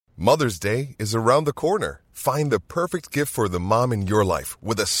Mother's Day is around the corner. Find the perfect gift for the mom in your life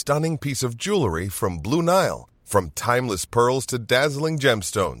with a stunning piece of jewelry from Blue Nile. From timeless pearls to dazzling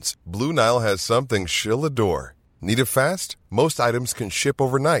gemstones, Blue Nile has something she'll adore. Need it fast? Most items can ship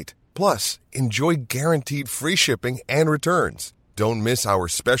overnight. Plus, enjoy guaranteed free shipping and returns. Don't miss our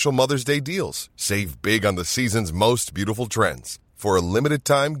special Mother's Day deals. Save big on the season's most beautiful trends. For a limited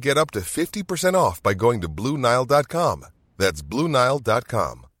time, get up to 50% off by going to BlueNile.com. That's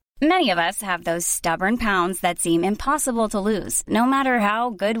BlueNile.com. Many of us have those stubborn pounds that seem impossible to lose, no matter how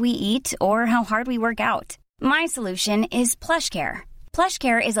good we eat or how hard we work out. My solution is PlushCare.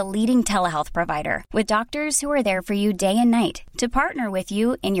 PlushCare is a leading telehealth provider with doctors who are there for you day and night to partner with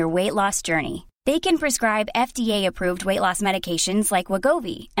you in your weight loss journey. They can prescribe FDA-approved weight loss medications like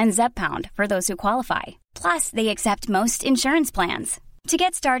Wegovy and Zepbound for those who qualify. Plus, they accept most insurance plans. To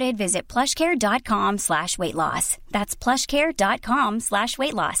get started, visit plushcare.com/weightloss. That's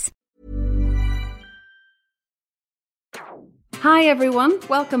plushcare.com/weightloss. Hi everyone,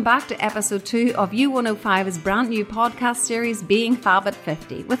 welcome back to episode 2 of U105's brand new podcast series, Being Fab at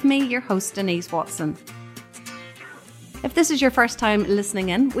 50, with me, your host, Denise Watson. If this is your first time listening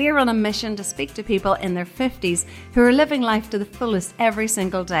in, we are on a mission to speak to people in their 50s who are living life to the fullest every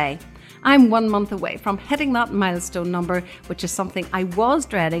single day. I'm 1 month away from hitting that milestone number, which is something I was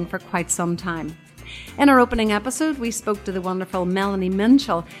dreading for quite some time. In our opening episode, we spoke to the wonderful Melanie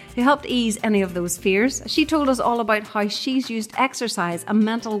Minchell, who helped ease any of those fears. She told us all about how she's used exercise and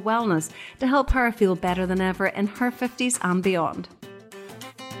mental wellness to help her feel better than ever in her 50s and beyond.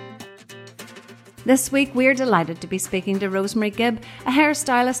 This week, we're delighted to be speaking to Rosemary Gibb, a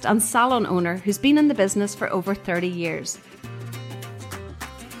hairstylist and salon owner who's been in the business for over 30 years.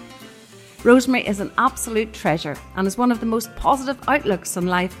 Rosemary is an absolute treasure and is one of the most positive outlooks on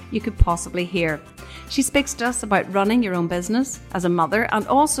life you could possibly hear. She speaks to us about running your own business as a mother and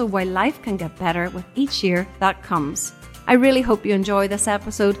also why life can get better with each year that comes. I really hope you enjoy this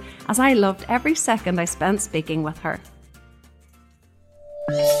episode, as I loved every second I spent speaking with her.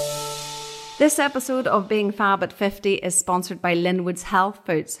 This episode of Being Fab at 50 is sponsored by Linwood's Health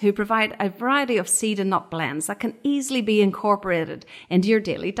Foods, who provide a variety of seed and nut blends that can easily be incorporated into your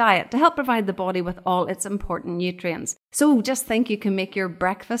daily diet to help provide the body with all its important nutrients. So just think you can make your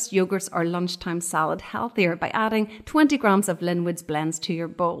breakfast, yogurts or lunchtime salad healthier by adding 20 grams of Linwood's blends to your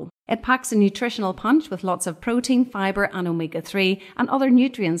bowl. It packs a nutritional punch with lots of protein, fibre and omega-3 and other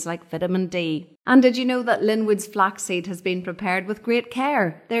nutrients like vitamin D. And did you know that Linwood's flaxseed has been prepared with great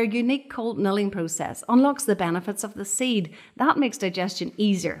care? Their unique cold milling process unlocks the benefits of the seed. That makes digestion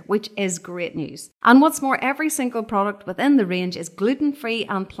easier, which is great news. And what's more, every single product within the range is gluten-free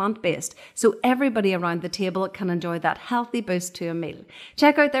and plant-based, so everybody around the table can enjoy that healthy boost to a meal.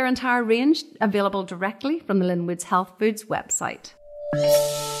 Check out their entire range, available directly from the Linwood's Health Foods website.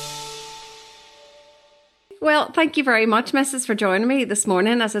 Well, thank you very much, Mrs. for joining me this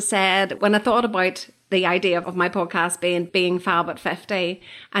morning. As I said, when I thought about the idea of my podcast being Fab at 50,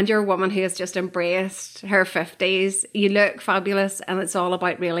 and you're a woman who has just embraced her 50s, you look fabulous, and it's all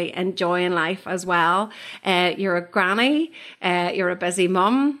about really enjoying life as well. You're a granny, you're a busy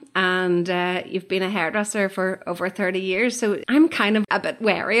mum, and you've been a hairdresser for over 30 years. So I'm kind of a bit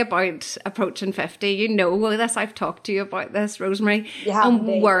wary about approaching 50. You know this, I've talked to you about this, Rosemary.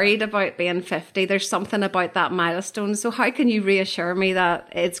 I'm worried about being 50. There's something about that milestone. So how can you reassure me that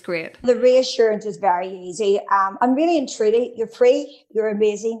it's great? The reassurance is very easy. I'm really and truly, you're free, you're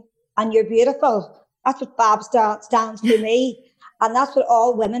amazing, and you're beautiful. That's what Fab stands for me. And that's what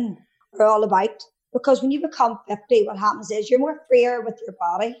all women are all about. Because when you become 50, what happens is you're more freer with your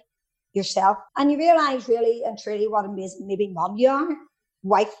body, yourself, and you realise really and truly what amazing maybe mum you are,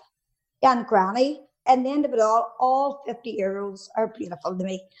 wife and granny. And the end of it all 50-year-olds are beautiful to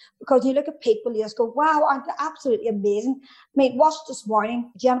me, because you look at people, you just go, wow, aren't they absolutely amazing? I mean, watched this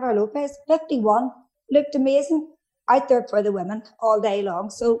morning, Jennifer Lopez, 51, looked amazing, out there for the women all day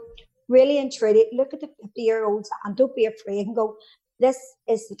long. So really and truly, look at the 50-year-olds and don't be afraid and go, this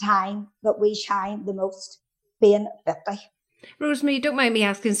is the time that we shine the most, being 50. Rosemary, don't mind me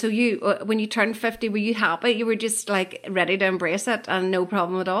asking, so you, when you turned 50, were you happy? You were just like ready to embrace it and no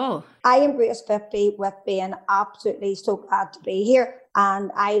problem at all? I embraced 50 with being absolutely so glad to be here,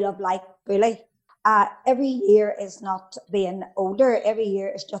 and I love life fully. Every year is not being older. Every year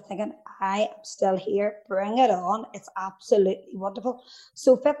is just thinking, I am still here. Bring it on. It's absolutely wonderful.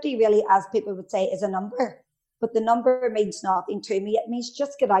 So 50 really, as people would say, is a number. But the number means nothing to me. It means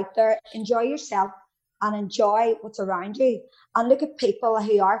just get out there, enjoy yourself, and enjoy what's around you. And look at people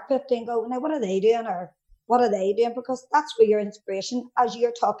who are 50 and go, now what are they doing? Or what are they doing? Because that's where your inspiration, as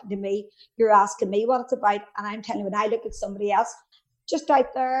you're talking to me, you're asking me what it's about. And I'm telling you, when I look at somebody else, just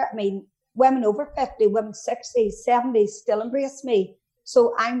out there. I mean, women over 50, women 60s, 70s still embrace me.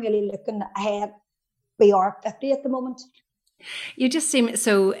 So I'm really looking ahead. We are 50 at the moment. You just seem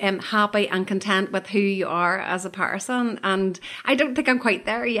so happy and content with who you are as a person, and I don't think I'm quite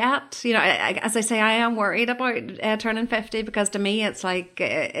there yet. You know, as I say, I am worried about turning 50, because to me it's like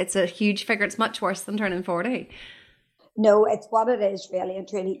it's a huge figure. It's much worse than turning 40. No, it's what it is, really and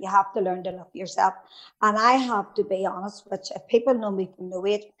truly. You have to learn to love yourself. And I have to be honest, which if people know me from no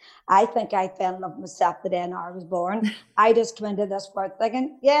age, I think I fell in love with myself the day I was born. I just come into this world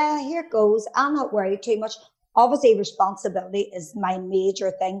thinking, yeah, here it goes. I'll not worry too much. Obviously, responsibility is my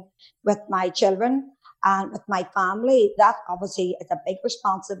major thing with my children and with my family. That obviously is a big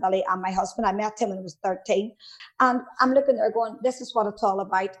responsibility. And my husband, I met him when I was 13. And I'm looking there going, this is what it's all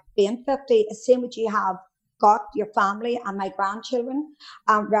about. Being 50 is same what you have got your family and my grandchildren,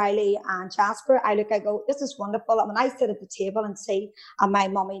 Riley and Jasper. I go, this is wonderful. And when I sit at the table and see, and my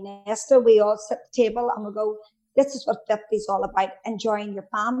mummy Nesta, we all sit at the table and we go, this is what 50 is all about. Enjoying your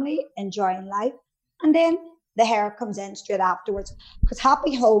family, enjoying life. And then the hair comes in straight afterwards. Because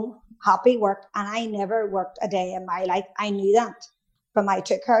happy home, happy work. And I never worked a day in my life. I knew that. From I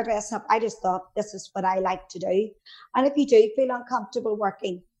took hairdressing up, I just thought this is what I like to do. And if you do feel uncomfortable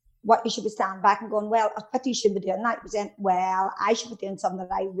working, what you should be standing back and going, well, what you should be doing that. Well, I should be doing something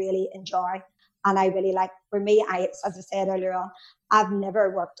that I really enjoy and I really like. For me, as I said earlier on, I've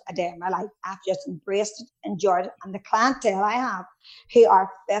never worked a day in my life. I've just embraced it, enjoyed it. And the clientele I have who are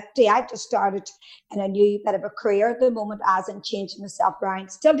 50, I've just started in a new bit of a career at the moment, as in changing myself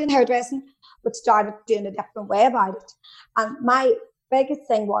around. Still doing hairdressing, but started doing a different way about it. And my biggest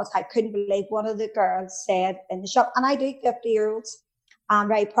thing was I couldn't believe one of the girls said in the shop, and I do 50-year-olds, I'm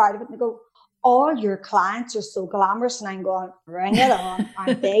very proud of it. And they go, all your clients are so glamorous. And I'm going, bring it on.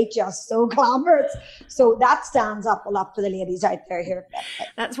 Aren't they just so glamorous? So that stands up a lot for the ladies out there here.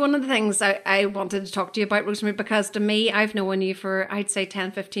 That's one of the things I wanted to talk to you about, Rosemary, because to me, I've known you for, I'd say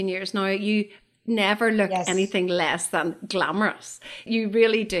 10, 15 years now. You never look anything less than glamorous. You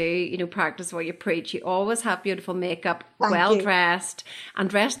really do, practice what you preach. You always have beautiful makeup, well dressed, and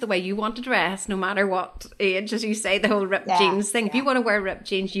dressed the way you want to dress, no matter what age. As you say, the whole ripped jeans thing. If you want to wear ripped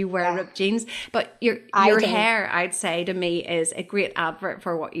jeans, you wear ripped jeans. But your hair, I'd say, to me, is a great advert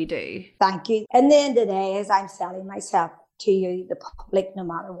for what you do. Thank you. And the end of the day is I'm selling myself to you, the public, no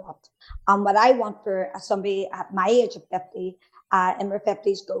matter what. And what I want for somebody at my age of 50, in her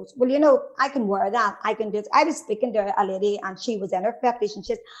 50s goes, well, I can wear that. I can do it. I was speaking to a lady and she was in her 50s and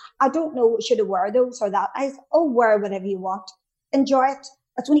she says, I don't know, should I wear those or that? I said, wear whatever you want. Enjoy it.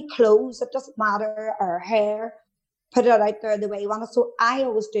 It's only clothes. It doesn't matter. Or hair. Put it out there the way you want it. So I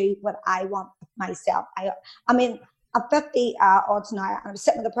always do what I want myself. I mean, I'm 50 odds now, and I'm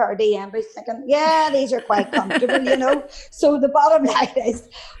sitting with a pair of DMs thinking, these are quite comfortable, So the bottom line is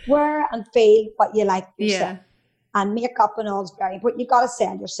wear and feel what you like yourself. Yeah. And makeup and all is very important. You've got to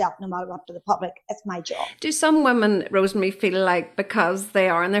sell yourself no matter what to the public. It's my job. Do some women, Rosemary, feel like because they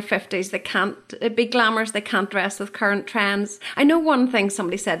are in their 50s, they can't be glamorous, they can't dress with current trends? I know one thing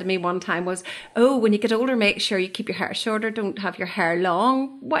somebody said to me one time was, when you get older, make sure you keep your hair shorter, don't have your hair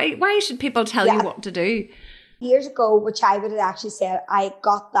long. Why should people tell you what to do? Years ago, which I would have actually said, I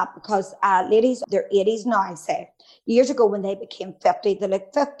got that because ladies, they're 80s now, I say. Years ago when they became 50, they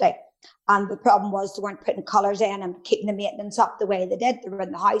looked 50. And the problem was they weren't putting colours in and keeping the maintenance up the way they did. They were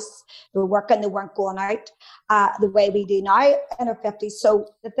in the house, they were working, they weren't going out the way we do now in our 50s. So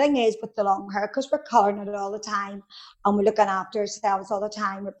the thing is with the long hair, because we're colouring it all the time and we're looking after ourselves all the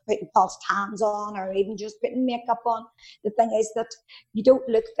time, we're putting false tans on or even just putting makeup on. The thing is that you don't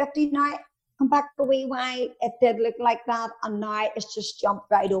look 50 now. Come back a wee while, it did look like that, and now it's just jumped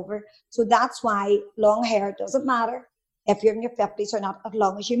right over. So that's why long hair doesn't matter if you're in your 50s or not, as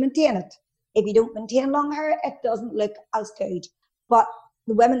long as you maintain it. If you don't maintain long hair, it doesn't look as good. But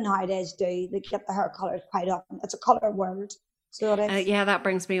the women nowadays do. They get the hair coloured quite often. It's a colour world. So it is. That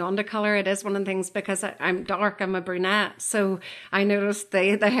brings me on to colour. It is one of the things because I'm dark, I'm a brunette. So I noticed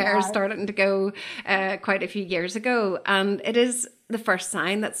the hair starting to go quite a few years ago. And it is the first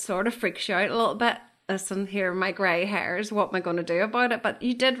sign that sort of freaks you out a little bit. Listen, here, my grey hairs, what am I going to do about it? But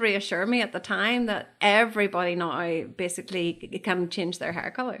you did reassure me at the time that everybody now basically can change their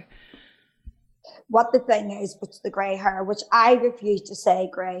hair colour. What the thing is with the grey hair, which I refuse to say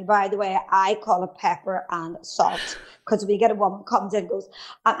grey, by the way, I call it pepper and salt. Because if you get a woman comes in and goes,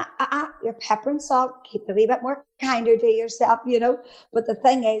 you're pepper and salt, keep it a wee bit more kinder to yourself, But the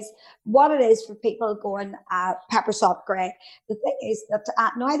thing is, what it is for people going pepper, salt, grey, the thing is that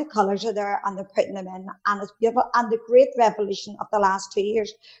now the colours are there and they're putting them in and it's beautiful. And the great revolution of the last 2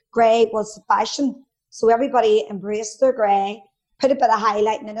 years, grey was the fashion. So everybody embraced their grey, put a bit of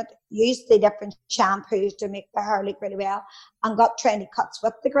highlighting in it, used the different shampoos to make the hair look really well, and got trendy cuts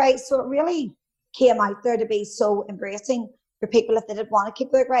with the grey. So it really came out there to be so embracing for people if they didn't want to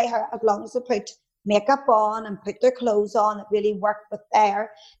keep their grey hair, as long as they put makeup on and put their clothes on that really work with their,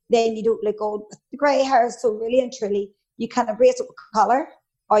 then you don't look old with the grey hair. So really and truly, you can embrace it with colour,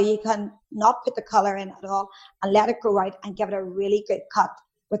 or you can not put the colour in at all and let it grow out and give it a really good cut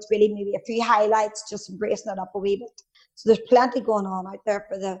with really maybe a few highlights, just embracing it up a wee bit. So there's plenty going on out there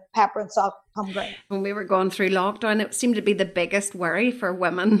for the pepper and salt come grey. When we were going through lockdown, it seemed to be the biggest worry for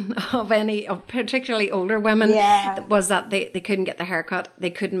women of particularly older women, was that they couldn't get the haircut,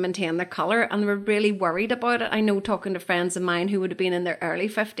 they couldn't maintain their colour, and they were really worried about it. I know, talking to friends of mine who would have been in their early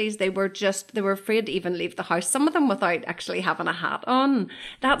 50s, they were afraid to even leave the house, some of them without actually having a hat on.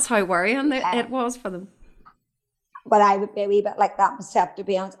 That's how worrying it was for them. But I would be a wee bit like that myself, to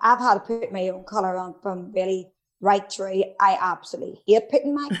be honest. I've had to put my own colour on from really right through. I absolutely hate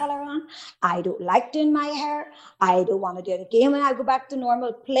putting my colour on. I don't like doing my hair. I don't want to do it again when I go back to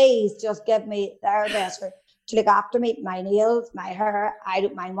normal. Please just give me the hairdresser to look after me, my nails, my hair. I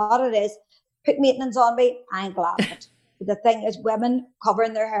don't mind what it is. Put maintenance on me, I'm glad of it. But the thing is, women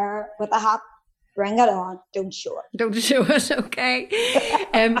covering their hair with a hat, bring it on, don't show it. Don't show it, okay.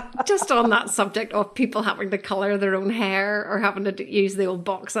 Just on that subject of people having to colour their own hair or having to use the old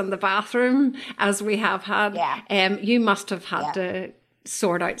box in the bathroom, as we have had, you must have had to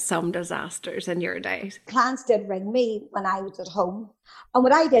sort out some disasters in your days. Clients did ring me when I was at home. And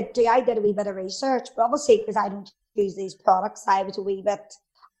what I did a wee bit of research, but obviously because I don't use these products, I was a wee bit,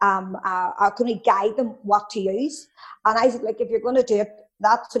 I couldn't guide them what to use. And I said, like, if you're going to do it,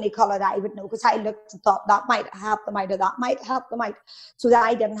 that's the only colour that I would know, because I looked and thought that might help them out or that might help them out. So that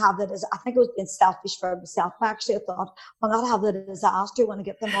I didn't have I think it was being selfish for myself. Actually, I thought, I'll not have the disaster when I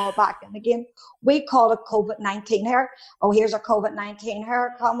get them all back in again. We call it COVID-19 hair. Oh, here's a COVID-19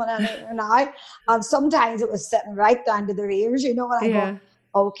 hair coming in here now. And sometimes it was sitting right down to their ears, and I go,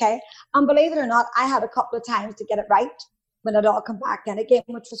 okay. And believe it or not, I had a couple of times to get it right when it all come back in again,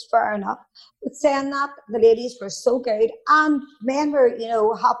 which was fair enough. But saying that, the ladies were so good, and men were,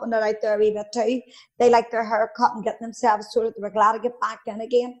 hopping it out there a wee bit too. They liked their hair cut and getting themselves sorted. They were glad to get back in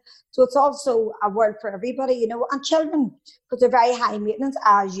again. So it's also a word for everybody, and children, because they're very high maintenance,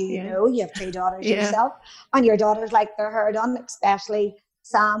 as you know. You have 2 daughters yourself, and your daughters like their hair done, especially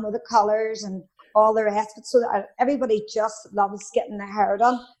Sam with the colours and all the rest of it. So everybody just loves getting their hair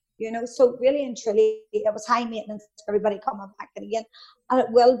done. So really and truly, it was high maintenance for everybody coming back in again. And it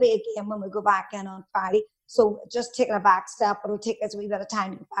will be again when we go back in on Friday. So just taking a back step, it'll take us a wee bit of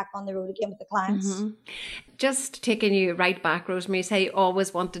time to get back on the road again with the clients. Mm-hmm. Just taking you right back, Rosemary, you say you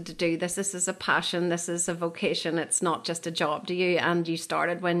always wanted to do this. This is a passion. This is a vocation. It's not just a job to you. And you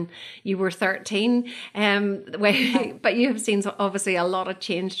started when you were 13. But you have seen obviously a lot of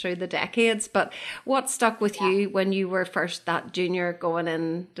change through the decades. But what stuck with you when you were first that junior going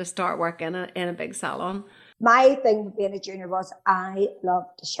in to start working in a big salon? My thing with being a junior was I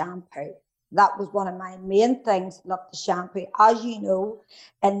loved the shampoo. That was one of my main things, love the shampoo. As you know,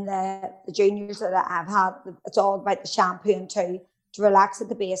 in the juniors that I've had, it's all about the shampoo to relax at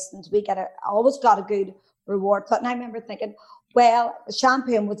the basins. Always got a good reward for it. And I remember thinking, well, the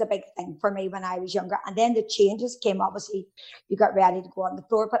shampooing was a big thing for me when I was younger. And then the changes came, obviously, you got ready to go on the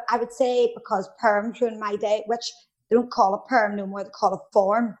floor. But I would say because perms were in my day, which they don't call a perm no more, they call a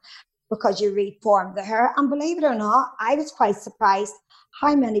form, because you reform the hair. And believe it or not, I was quite surprised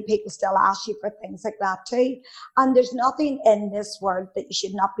how many people still ask you for things like that too. And there's nothing in this world that you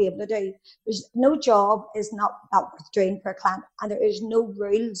should not be able to do. There's no job is not worth doing for a client. And there is no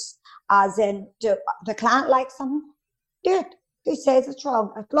rules as in, do the client like something? Do it. Who says it's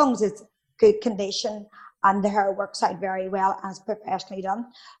wrong? As long as it's good condition and the hair works out very well and it's professionally done.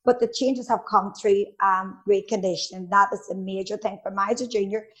 But the changes have come through reconditioning. That is a major thing for me as a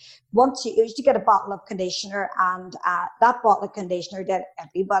junior. Once you used to get a bottle of conditioner, and that bottle of conditioner did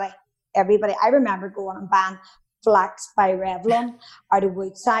everybody. I remember going and buying Flax by Revlon out of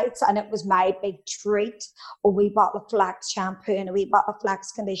Woodsides, and it was my big treat. A wee bottle of Flax shampoo and a wee bottle of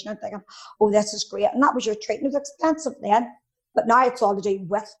Flax conditioner, thinking, oh, this is great. And that was your treat. And it was expensive then. But now it's all to do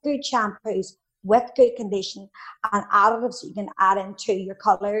with good shampoos, with good condition and additives you can add into your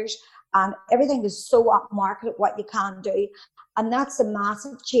colours, and everything is so upmarket what you can do. And that's a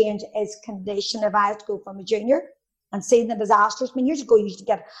massive change, is condition. If I had to go from a junior and seeing the disasters, I mean, years ago you used to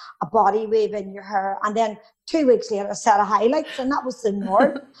get a body wave in your hair and then 2 weeks later a set of highlights, and that was the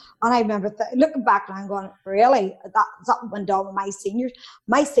norm. And I remember looking back and I'm going, really? That went down with my seniors.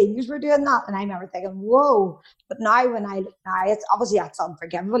 My seniors were doing that, and I remember thinking, whoa. But now when I look now, it's obviously that's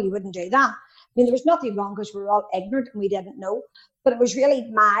unforgivable. You wouldn't do that. mean, there was nothing wrong because we were all ignorant and we didn't know. But it was really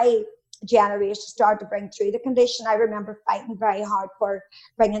my generation started to bring through the condition. I remember fighting very hard for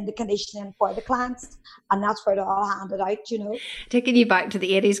bringing the condition in for the clients, and that's where it all handed out, you know. Taking you back to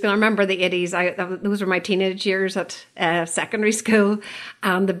the 80s, because I remember the 80s, those were my teenage years at secondary school,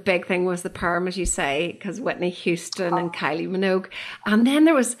 and the big thing was the perm, as you say, because Whitney Houston and Kylie Minogue, and then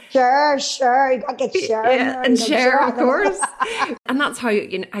there was... Sure, you got to get Cher in there. And Cher, of course. And that's how,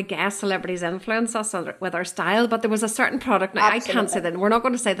 I guess, celebrities influence us with our style, but there was a certain product, now Absolutely. I can't say that, we're not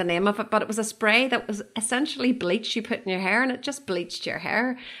going to say the name of it, but it was a spray that was essentially bleach you put in your hair, and it just bleached your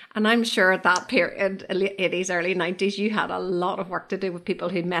hair. And I'm sure at that period, late 80s, early 90s, you had a lot of work to do with people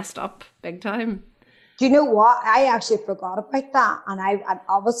who messed up big time. Do you know what? I actually forgot about that. And I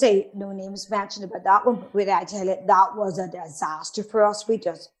obviously, no names mentioned about that one, but I tell you, that was a disaster for us.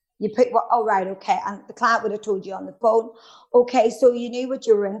 You put, oh, right, okay. And the client would have told you on the phone, okay, so you knew what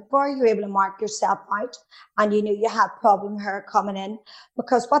you were in for. You were able to mark yourself out, and you knew you had problem hair coming in,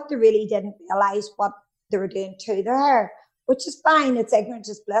 because what they really didn't realize what they were doing to their hair, which is fine. It's ignorance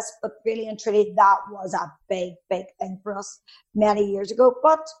is bliss, but really and truly, that was a big, big thing for us many years ago.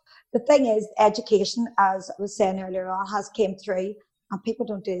 But the thing is, education, as I was saying earlier on, has came through. And people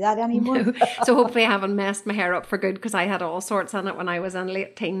don't do that anymore. No. So hopefully I haven't messed my hair up for good, because I had all sorts in it when I was in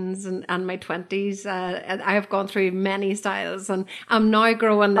late teens and my 20s. I have gone through many styles, and I'm now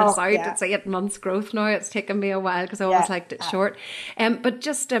growing this out. Yeah. It's 8 months growth now. It's taken me a while because I always liked it short. But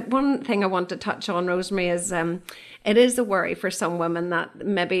just one thing I want to touch on, Rosemary, is it is a worry for some women that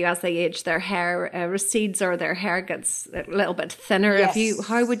maybe as they age, their hair recedes or their hair gets a little bit thinner. Yes.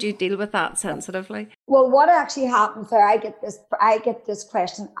 How would you deal with that sensitively? Well, what actually happens there, I get this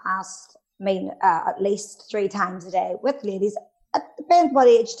question asked, at least 3 times a day with ladies. It depends what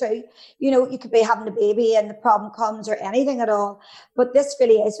age too. You could be having a baby and the problem comes, or anything at all. But this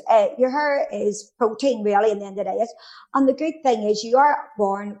really is, your hair is protein really in the end of the day. And the good thing is you are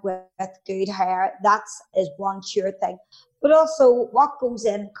born with good hair. That is one sure thing. But also what goes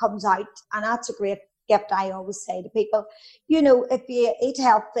in comes out. And that's a great gift, I always say to people. If you eat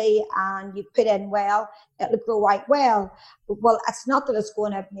healthy and you put in well, it'll grow out well. Well, it's not that it's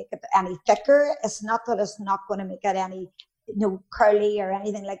going to make it any thicker. It's not that it's not going to make it any curly or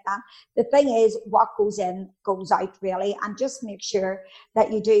anything like that. The thing is, what goes in goes out really, and just make sure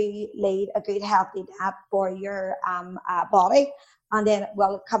that you do lead a good healthy diet for your body, and then it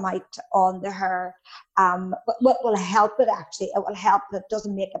will come out on the hair. But what will help it actually? It will help. It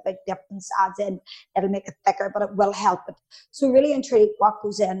doesn't make a big difference, as in it'll make it thicker, but it will help it. So really and truly, what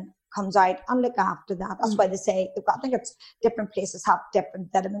goes in comes out, and look after that. That's why they say, I think it's different places have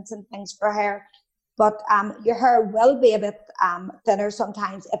different vitamins and things for hair. But your hair will be a bit thinner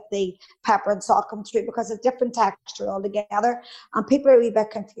sometimes if the pepper and salt come through, because it's a different texture altogether. And people are a wee bit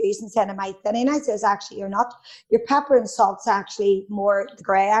confused and saying, am I thinning? I says, actually, you're not. Your pepper and salt's actually more, the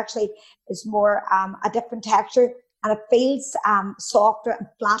grey actually is more a different texture, and it feels softer and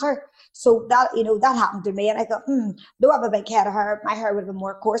flatter. So that, that happened to me. And I thought, though I have a big head of hair, my hair would have been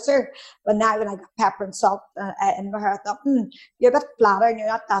more coarser. But now when I got pepper and salt in my hair, I thought, you're a bit flatter and you're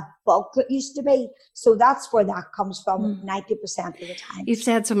not that bulk that used to be. So that's where that comes from 90% of the time. You've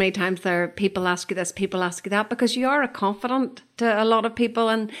said so many times there, people ask you this, people ask you that, because you are a confidant to a lot of people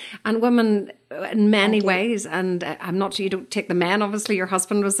and women in many ways. And I'm not sure you don't take the men. Obviously, your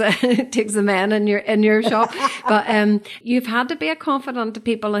husband was takes the men in your shop. But you've had to be a confidant to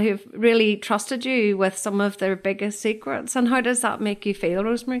people who've really trusted you with some of their biggest secrets. And how does that make you feel,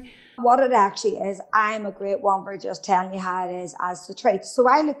 Rosemary? What it actually is, I'm a great one for just telling you how it is as the truth. So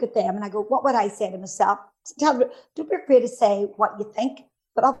I look at them and I go, what would I say to myself? Don't be afraid to say what you think,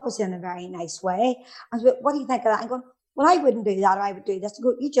 but obviously in a very nice way. And so, what do you think of that? I'm going, well, I wouldn't do that, or I would do this. I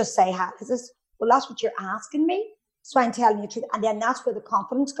go, you just say how it is. Well, that's what you're asking me. So I'm telling you the truth. And then that's where the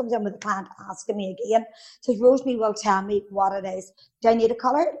confidence comes in with the client asking me again. So Rosemary will tell me what it is. Do I need a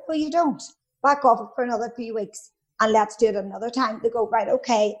colour? No, you don't. Back off it for another few weeks and let's do it another time. They go, right,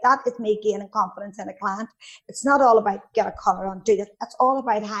 okay, that is me gaining confidence in a client. It's not all about get a colour on, do this. It's all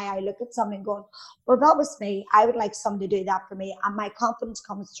about how I look at something and going, well, that was me. I would like somebody to do that for me. And my confidence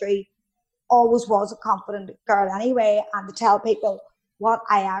comes through. Always was a confident girl anyway. And to tell people what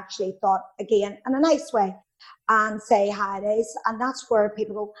I actually thought, again, in a nice way, and say how it is. And that's where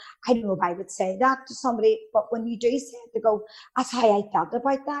people go, I don't know if I would say that to somebody, but when you do say it, they go, that's how I felt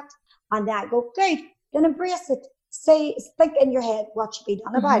about that. And then I go, good, then embrace it. Think in your head what should be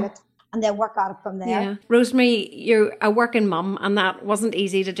done about it. and then work at it from there. Yeah. Rosemary, you're a working mum, and that wasn't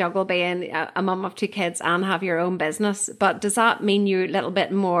easy to juggle being a mum of 2 kids and have your own business. But does that mean you're a little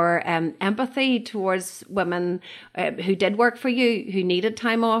bit more empathy towards women who did work for you, who needed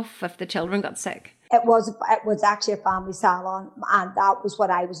time off if the children got sick? It was actually a family salon, and that was what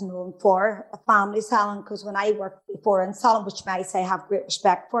I was known for, a family salon, because when I worked before in salon, which I say I have great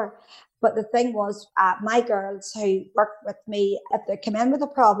respect for, but the thing was, my girls who worked with me, if they came in with a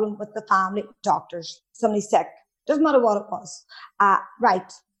problem with the family, doctors, somebody sick, doesn't matter what it was,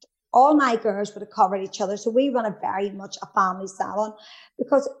 right, all my girls would have covered each other. So we run a very much a family salon,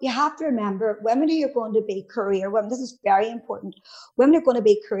 because you have to remember, women who are going to be career women, this is very important, women are going to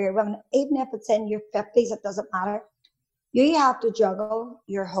be career women, even if it's in your 50s, it doesn't matter. You have to juggle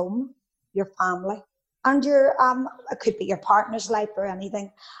your home, your family, and your it could be your partner's life or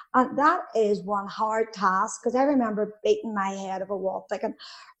anything. And that is one hard task, because I remember beating my head of a wall thinking,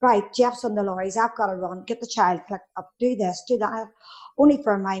 right, Jeff's on the lorries, I've got to run, get the child picked up, do this, do that. Only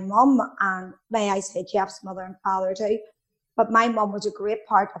for my mum, and may I say Jeff's mother and father too. But my mum was a great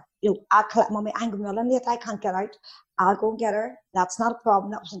part of, I'll collect Mummy, I'm going running late, I can't get out. I'll go and get her. That's not a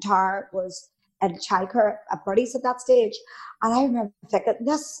problem. That was in childcare at Birdie's at that stage. And I remember thinking,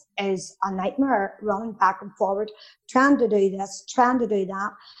 this is a nightmare, running back and forward, trying to do this, trying to do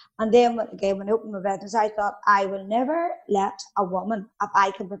that. And then when I opened my business, I thought, I will never let a woman, if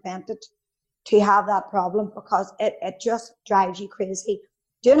I can prevent it, to have that problem, because it just drives you crazy.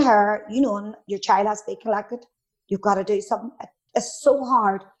 Doing hair, and your child has to be collected. You've got to do something. It's so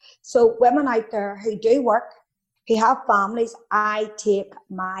hard. So women out there who do work, who have families, I take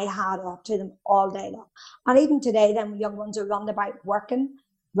my hat off to them all day long. And even today, them young ones are running about working,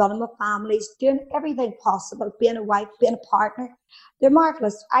 running with families, doing everything possible, being a wife, being a partner. They're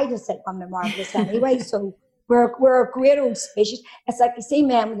marvellous. I just think they're marvellous anyway. So we're a great old species. It's like you see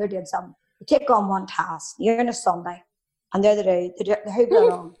men when they're doing something. You take on one task, you're on a Sunday, and they're the hoover the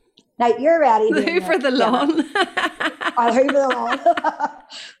lawn. Now you're ready. The hoover the lawn. I'll hoover the lawn.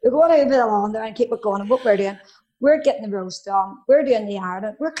 We're going to hoover the lawn there and keep it going. And what we're doing, we're getting the roast on, we're doing the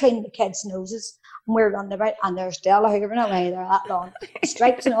ironing, we're cleaning the kids' noses, and we're running about, and they're still hoovering away there that lawn.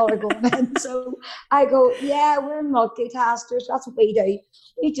 Stripes and all are going in. So I go, yeah, we're multitaskers. That's what we do.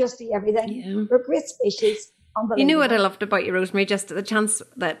 We just do everything. Yeah. We're a great species. You know what I loved about you, Rosemary? Just the chance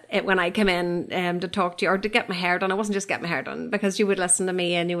that when I came in to talk to you or to get my hair done, I wasn't just getting my hair done, because you would listen to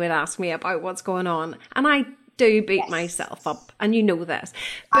me and you would ask me about what's going on. And I do beat myself up, and you know this.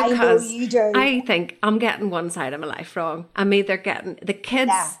 Because I know you do. I think I'm getting one side of my life wrong. I'm either getting the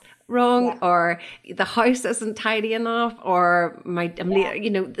kids wrong, or the house isn't tidy enough, or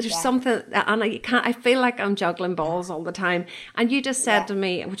there's something, and I feel like I'm juggling balls all the time. And you just said to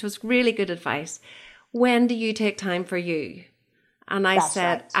me, which was really good advice, when do you take time for you? And I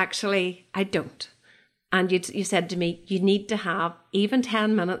said, actually, I don't. And you said to me, you need to have even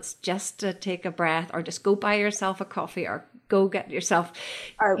 10 minutes just to take a breath, or just go buy yourself a coffee, or go get yourself...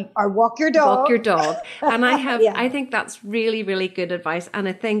 Or walk your dog. Walk your dog. And I have, I think that's really, really good advice. And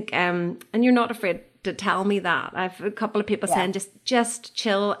I think, and you're not afraid to tell me that. I've a couple of people saying, just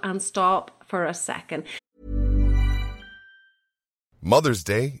chill and stop for a second. Mother's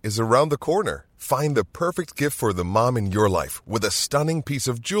Day is around the corner. Find the perfect gift for the mom in your life with a stunning piece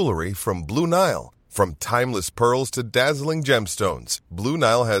of jewelry from Blue Nile. From timeless pearls to dazzling gemstones, Blue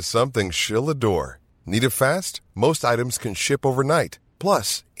Nile has something she'll adore. Need it fast? Most items can ship overnight.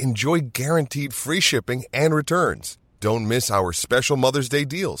 Plus, enjoy guaranteed free shipping and returns. Don't miss our special Mother's Day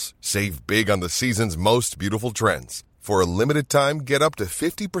deals. Save big on the season's most beautiful trends. For a limited time, get up to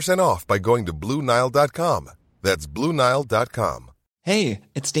 50% off by going to BlueNile.com. That's BlueNile.com. Hey,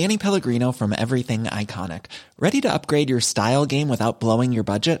 it's Danny Pellegrino from Everything Iconic. Ready to upgrade your style game without blowing your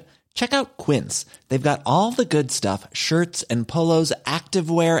budget? Check out Quince. They've got all the good stuff, shirts and polos,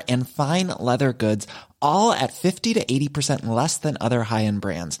 activewear, and fine leather goods, all at 50 to 80% less than other high-end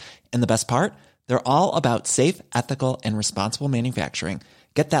brands. And the best part? They're all about safe, ethical, and responsible manufacturing.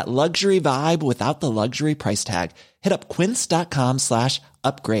 Get that luxury vibe without the luxury price tag. Hit up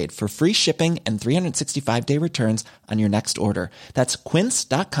quince.com/upgrade for free shipping and 365-day returns on your next order. That's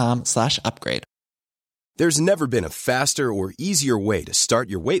quince.com/upgrade. There's never been a faster or easier way to start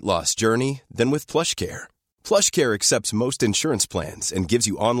your weight loss journey than with PlushCare. PlushCare accepts most insurance plans and gives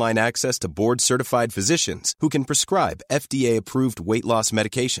you online access to board-certified physicians who can prescribe FDA-approved weight loss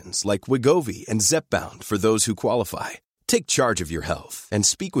medications like Wegovy and Zepbound for those who qualify. Take charge of your health and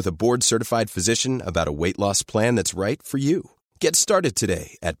speak with a board-certified physician about a weight loss plan that's right for you. Get started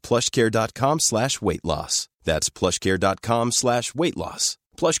today at plushcare.com/weight loss. That's plushcare.com/weight loss.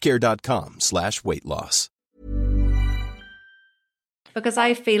 plushcare.com/weight loss. Because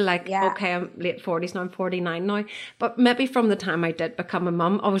I feel like, Yeah. okay, I'm late 40s now, I'm 49 now, but maybe from the time I did become a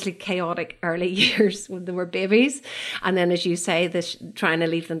mum, obviously chaotic early years when they were babies. And then, as you say, this trying to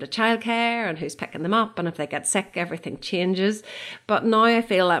leave them to childcare and who's picking them up. And if they get sick, everything changes. But now I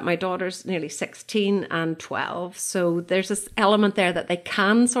feel like my daughter's nearly 16 and 12. So there's this element there that they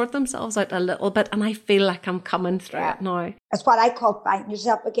can sort themselves out a little bit. And I feel like I'm coming through it now. It's what I call finding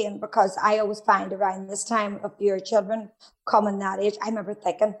yourself again, because I always find around this time of your children coming that age, I remember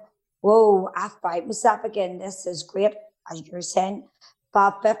thinking, whoa, I find myself again. This is great. As you're saying,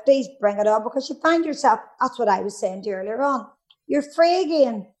 50s, bring it on, because you find yourself, that's what I was saying to you earlier on. You're free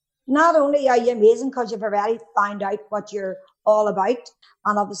again. Not only are you amazing because you've already found out what you're all about,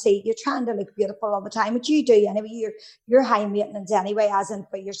 and obviously you're trying to look beautiful all the time, which you do anyway. You're high maintenance anyway, as in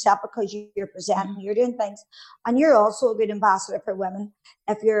for yourself, because you're presenting, you're doing things, and you're also a good ambassador for women.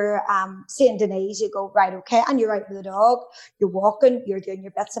 If you're seeing Denise, you go, right, okay, and you're out with the dog, you're walking, you're doing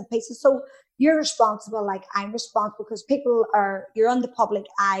your bits and pieces. So you're responsible, like I'm responsible, because you're on the public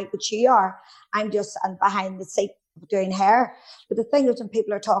eye, which you are. I'm just behind the seat doing hair. But the thing is, when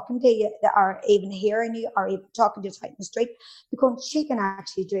people are talking to you, that are even hearing you, or even talking to you out in the street, they're going, she can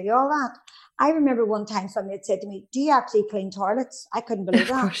actually do all that. I remember one time somebody had said to me, do you actually clean toilets? I couldn't believe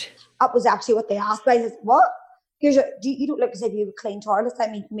that. That was actually what they asked me. I said, what? You don't look as if you would clean toilets. I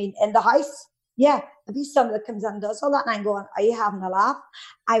mean, in the house. Yeah, if you somebody that comes in and does all that, and I'm going, are you having a laugh?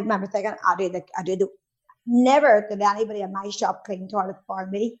 I remember thinking, never did anybody in my shop clean toilet for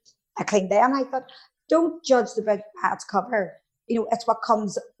me. I cleaned them. I thought, don't judge the book by its cover. You know, it's what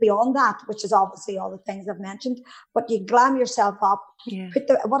comes beyond that, which is obviously all the things I've mentioned. But you glam yourself up. Yeah.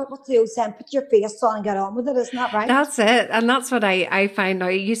 What's the old saying? Put your face on and get on with it. Isn't that right? That's it. And that's what I find now.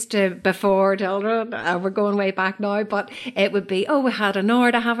 I used to, before children, we're going way back now, but it would be, we had an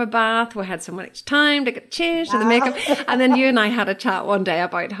hour to have a bath. We had so much time to get changed and the makeup. And then you and I had a chat one day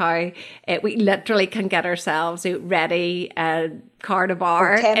about how we literally can get ourselves ready car to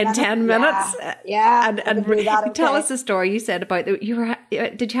bar in 10 minutes. Yeah. And tell us the story you said about did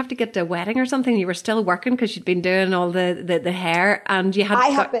you have to get to a wedding or something? You were still working because you'd been doing all the hair, and you had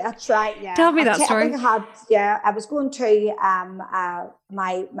that's right, yeah. Tell me that story. I was going to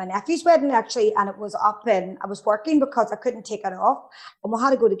my nephew's wedding actually, and it was I was working because I couldn't take it off, and we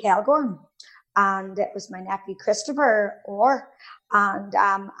had to go to Kelgorm, and it was my nephew Christopher and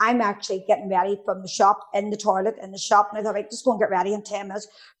I'm actually getting ready from the shop, in the toilet in the shop, and I thought, right, just go and get ready in 10 minutes.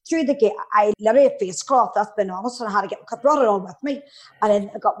 Through the gate, I literally had a face cloth, that's been honest, and I brought it all with me, and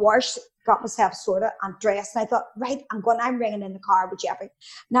then I got washed, got myself sorted and dressed, and I thought, right, I'm ringing in the car with Jeffrey.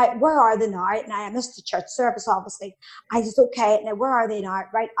 Now, where are they now? Now, I missed the church service, obviously. I just, okay, now where are they now?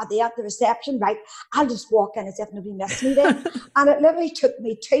 Right, are they at the reception? Right, I'll just walk in as if nobody missed me then. And it literally took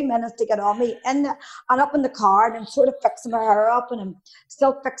me 2 minutes to get on me and up in the car, and I'm sort of fixing my hair up, and I'm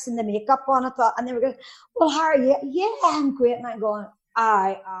still fixing the makeup on. I thought, and they were going, well, how are you? Yeah, I'm great. And I'm going,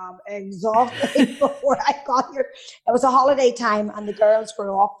 I am exhausted before I got here. It was a holiday time, and the girls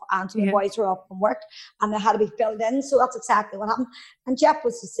were off, and the boys were off from work, and they had to be filled in. So that's exactly what happened. And Jeff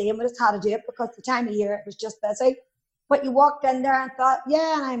was the same. We just had to do it because the time of year it was just busy. But you walked in there and thought,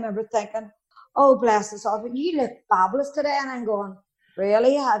 yeah. And I remember thinking, oh, bless us all, you look fabulous today. And I'm going,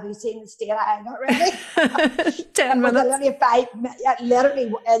 really? Have you seen the state I got ready? 10 minutes.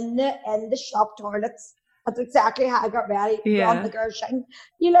 Literally in the shop toilets. That's exactly how I got ready. On the girls shouting,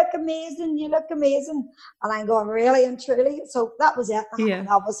 you look amazing, you look amazing. And I'm going, really and truly. So that was it. And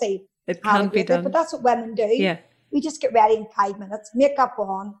obviously, it can't be done. But that's what women do. Yeah. We just get ready in 5 minutes, makeup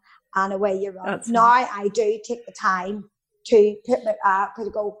on, and away you run. Now I do take the time to put my, because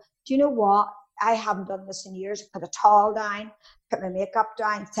I go, do you know what? I haven't done this in years. Put a towel down, put my makeup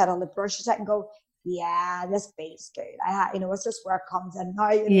down, set on the brushes. I can go, yeah, this feels good. It's just where it comes in now.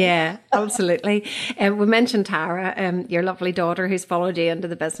 Yeah, absolutely. We mentioned Tara, your lovely daughter, who's followed you into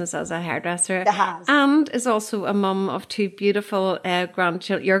the business as a hairdresser, and is also a mum of two beautiful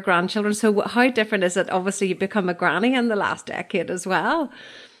your grandchildren. So how different is it? Obviously, you become a granny in the last decade as well.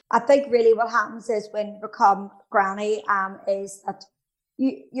 I think really what happens is when you become granny, is that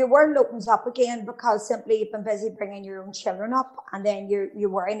your world opens up again, because simply you've been busy bringing your own children up, and then you're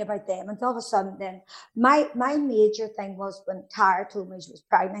worrying about them, and all of a sudden then my major thing was when Tara told me she was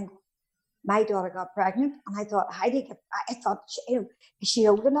pregnant. My daughter got pregnant, and I thought, I thought, is she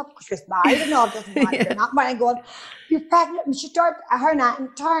old enough? Because she was married and all, doesn't matter. You're not married. Going, you're pregnant. And Tara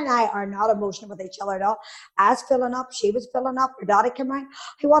and I are not emotional with each other at all. I was filling up, she was filling up, her daddy came around.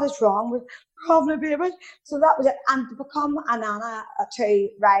 Hey, what is wrong with having a baby? So that was it. And to become a nana to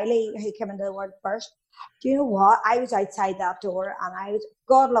Riley, who came into the world first, Do you know what? I was outside that door, and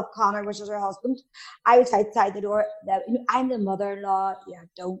God love Connor, which is her husband. I was outside the door. I'm the mother-in-law you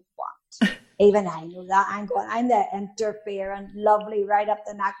don't want. Even I know that. I'm the interfering, lovely, right up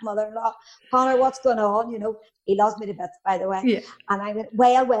the neck mother-in-law. Connor, what's going on? He loves me to bits, by the way. Yeah. And I went,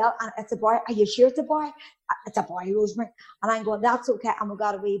 well, and it's a boy. Are you sure it's a boy? It's a boy, Rosemary. And I'm going, that's okay. And we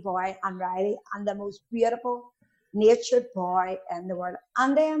got a wee boy, and Riley, and the most beautiful natured boy in the world.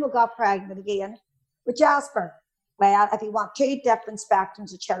 And then we got pregnant again with Jasper. Well, if you want 2 different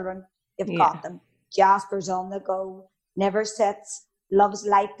spectrums of children, you've got them. Jasper's on the go, never sits, loves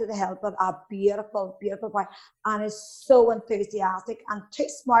life to the hilt, but a beautiful, beautiful boy, and is so enthusiastic, and 2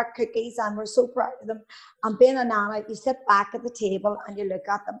 smart cookies, and we're so proud of them. And being a nana, you sit back at the table and you look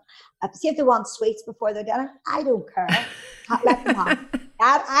at them. See if they want sweets before their dinner. I don't care. Let them have.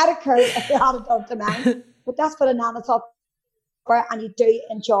 I'd have cared if they had done to mine. But that's what a nana thought for, and you do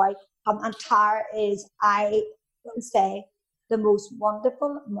enjoy. And Tara is, I will say, the most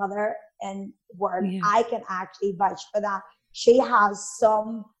wonderful mother in the world. Yeah. I can actually vouch for that. She has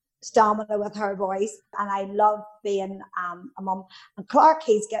some stamina with her voice, and I love being a mum. And Clark,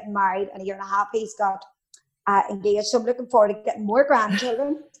 he's getting married in a year and a half. He's got engaged, so I'm looking forward to getting more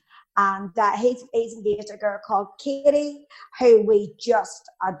grandchildren. And he's engaged to a girl called Katie, who we just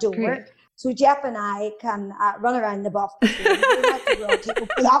adore. Great. So Jeff and I can run around the buff for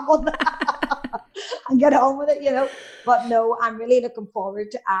that one and get on with it, But no, I'm really looking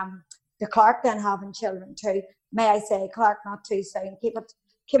forward to Clark then having children too. May I say, Clark, not too soon. Keep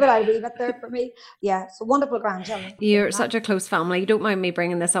it out a wee bit there for me. Yeah, so wonderful grandchildren. You're such a close family. You don't mind me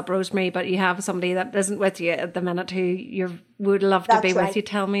bringing this up, Rosemary, but you have somebody that isn't with you at the minute who you would love to be with you.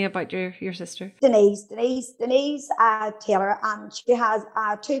 Tell me about your sister. Denise Taylor, and she has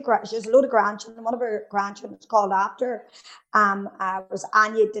she has a load of grandchildren. One of her grandchildren is called after was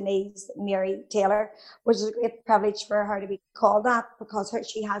Anya Denise Mary Taylor, which is a great privilege for her to be called that, because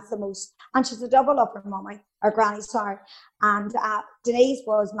she has the most, and she's a double of her mummy, or granny, sorry. And Denise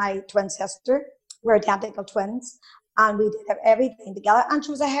was my twin sister. We're identical twins, and we did everything together. And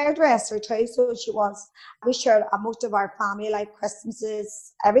she was a hairdresser too, so she was. We shared most of our family, like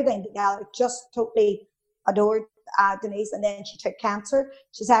Christmases, everything together. Just totally adored Denise. And then she took cancer.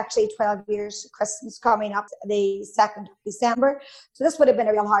 She's actually 12 years Christmas coming up the 2nd of December. So this would have been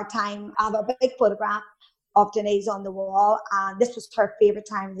a real hard time. I have a big photograph of Denise on the wall, and this was her favourite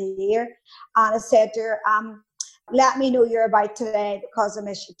time of the year. And I said to her, let me know you're about today, because I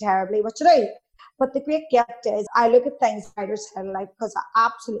miss you terribly, which I do. But the great gift is I look at things right her life, because I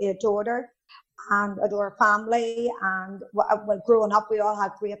absolutely adored her and adore her family. And when growing up, we all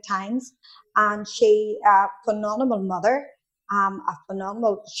had great times. And she, a phenomenal mother,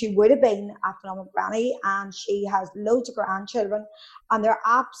 she would have been a phenomenal granny, and she has loads of grandchildren, and they're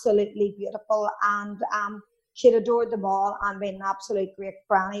absolutely beautiful. And she'd adored them all and been an absolute great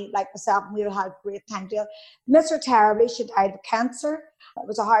granny like myself, and we would have great time together. Miss her terribly. She died of cancer. It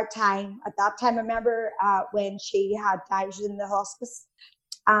was a hard time at that time. I remember when she had died, she was in the hospice,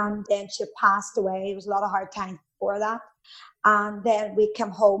 and then she passed away. It was a lot of hard times before that. And then we came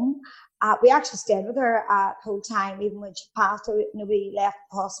home. We actually stayed with her the whole time, even when she passed away. Nobody left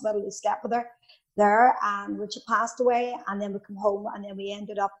the hospital. We slept with her there, and when she passed away, and then we come home, and then we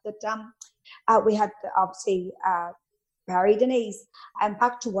ended up that we had to obviously bury Denise and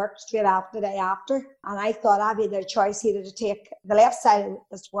back to work straight after the day after. And I thought I'd be the choice either to take the left side of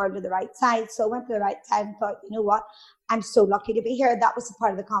this world or the right side. So I went to the right side and thought, you know what? I'm so lucky to be here. That was a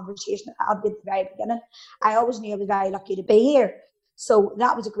part of the conversation at the very beginning. I always knew I was very lucky to be here. So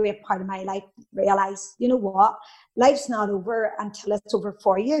that was a great part of my life, to realize, you know what? Life's not over until it's over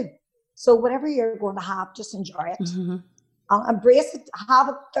for you. So whatever you're going to have, just enjoy it. Mm-hmm. Embrace it, have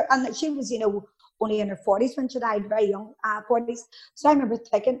it. And she was, only in her 40s when she died, very young, 40s. So I remember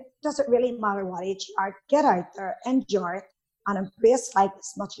thinking, does it really matter what age you are? Get out there, enjoy it, and embrace life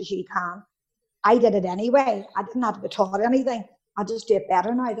as much as you can. I did it anyway. I didn't have to be taught anything. I just do it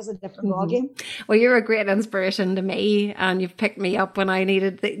better now. It's a different ballgame. Well, you're a great inspiration to me, and you've picked me up when I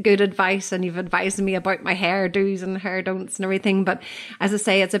needed good advice, and you've advised me about my hair do's and hair don'ts and everything. But as I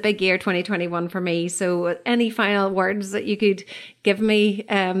say, it's a big year, 2021 for me. So any final words that you could give me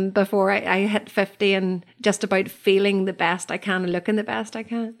before I hit 50 and just about feeling the best I can and looking the best I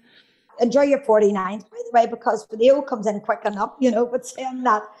can? Enjoy your 49th, by the way, because the old comes in quick enough, but saying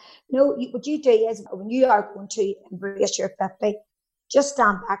that, what you do is when you are going to embrace your 50, just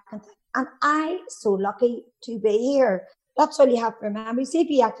stand back and think, and I'm so lucky to be here. That's all you have to remember. See, if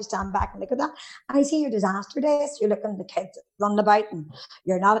you actually stand back and look at that, and I see your disaster days, you're looking at the kids running about, and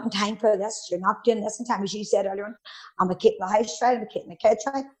you're not in time for this, you're not doing this in time, as you said earlier, I'm keeping the house right, I'm keeping the kids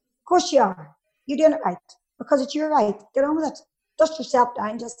right. Of course you are. you're doing it right because it's your right. Get on with it. Dust yourself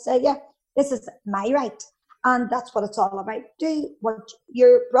down. Just say, yeah, this is my right. And that's what it's all about. Do what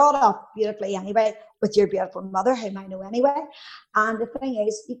you're brought up beautifully anyway with your beautiful mother, whom I know anyway. And the thing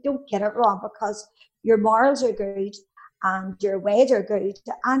is, you don't get it wrong because your morals are good and your ways are good.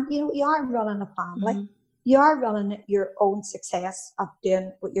 And, you know, you are running a family. Mm-hmm. You are running your own success of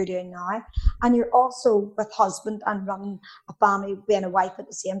doing what you're doing now. And you're also with husband and running a family, being a wife at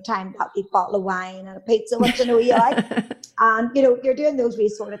the same time, that big bottle of wine and a pizza, what you know you like. And, you know, you're doing those wee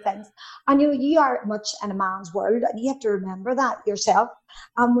sort of things. And, you know, you are much in a man's world and you have to remember that yourself.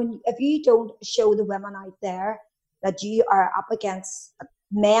 And if you don't show the women out there that you are up against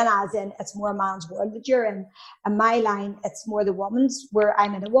men, as in it's more a man's world that you're in my line, it's more the woman's, where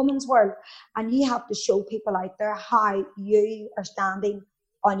I'm in a woman's world. And you have to show people out there how you are standing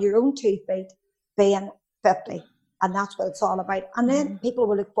on your own 2 feet being 50. And that's what it's all about. And then people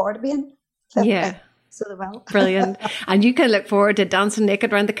will look forward to being 50. Yeah. So they will. Brilliant. And you can look forward to dancing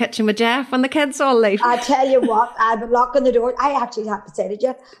naked around the kitchen with Jeff when the kids all leave. I tell you what, I've been locking the door. I actually have to say to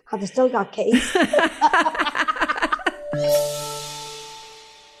Jeff, have I still got keys?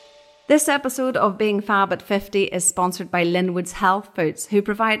 This episode of Being Fab at 50 is sponsored by Linwood's Health Foods, who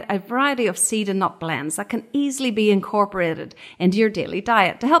provide a variety of seed and nut blends that can easily be incorporated into your daily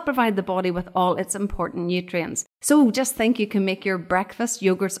diet to help provide the body with all its important nutrients. So just think you can make your breakfast,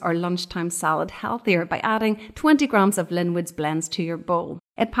 yogurts or lunchtime salad healthier by adding 20 grams of Linwood's blends to your bowl.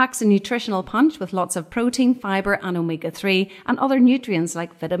 It packs a nutritional punch with lots of protein, fibre and omega-3 and other nutrients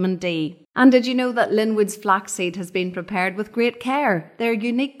like vitamin D. And did you know that Linwood's flaxseed has been prepared with great care? Their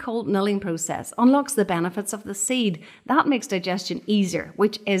unique cold milling process unlocks the benefits of the seed. That makes digestion easier,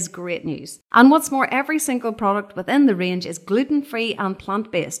 which is great news. And what's more, every single product within the range is gluten-free and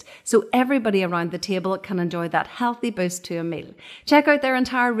plant-based, so everybody around the table can enjoy that healthy boost to a meal. Check out their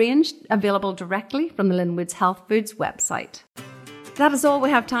entire range, available directly from the Linwood's Health Foods website. That is all we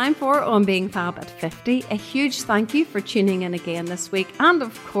have time for on Being Fab at 50. A huge thank you for tuning in again this week. And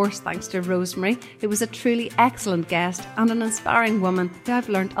of course, thanks to Rosemary, who was a truly excellent guest and an inspiring woman who I've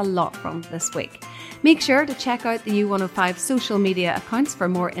learned a lot from this week. Make sure to check out the U105 social media accounts for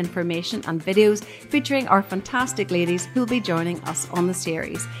more information and videos featuring our fantastic ladies who will be joining us on the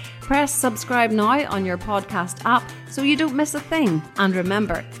series. Press subscribe now on your podcast app so you don't miss a thing. And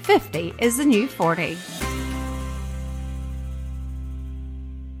remember, 50 is the new 40.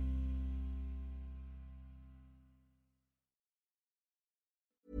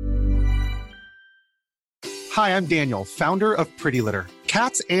 Hi, I'm Daniel, founder of Pretty Litter.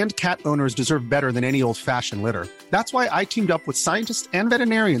 Cats and cat owners deserve better than any old-fashioned litter. That's why I teamed up with scientists and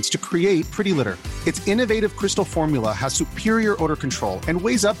veterinarians to create Pretty Litter. Its innovative crystal formula has superior odor control and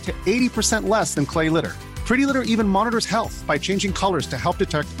weighs up to 80% less than clay litter. Pretty Litter even monitors health by changing colors to help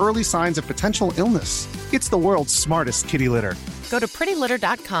detect early signs of potential illness. It's the world's smartest kitty litter. Go to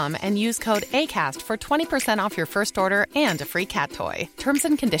prettylitter.com and use code ACAST for 20% off your first order and a free cat toy. Terms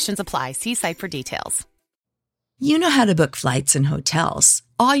and conditions apply. See site for details. You know how to book flights and hotels.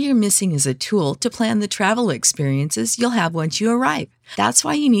 All you're missing is a tool to plan the travel experiences you'll have once you arrive. That's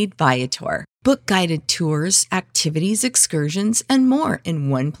why you need Viator. Book guided tours, activities, excursions, and more in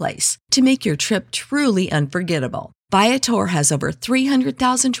one place to make your trip truly unforgettable. Viator has over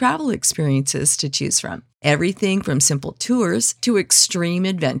 300,000 travel experiences to choose from. Everything from simple tours to extreme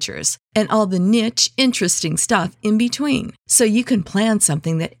adventures and all the niche, interesting stuff in between. So you can plan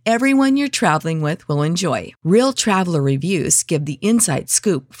something that everyone you're traveling with will enjoy. Real traveler reviews give the inside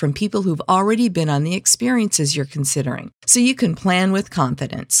scoop from people who've already been on the experiences you're considering. So you can plan with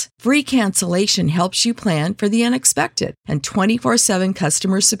confidence. Free cancellation helps you plan for the unexpected. And 24/7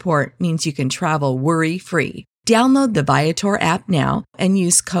 customer support means you can travel worry-free. Download the Viator app now and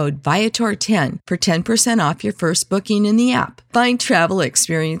use code Viator10 for 10% off your first booking in the app. Find travel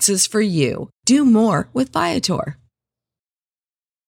experiences for you. Do more with Viator.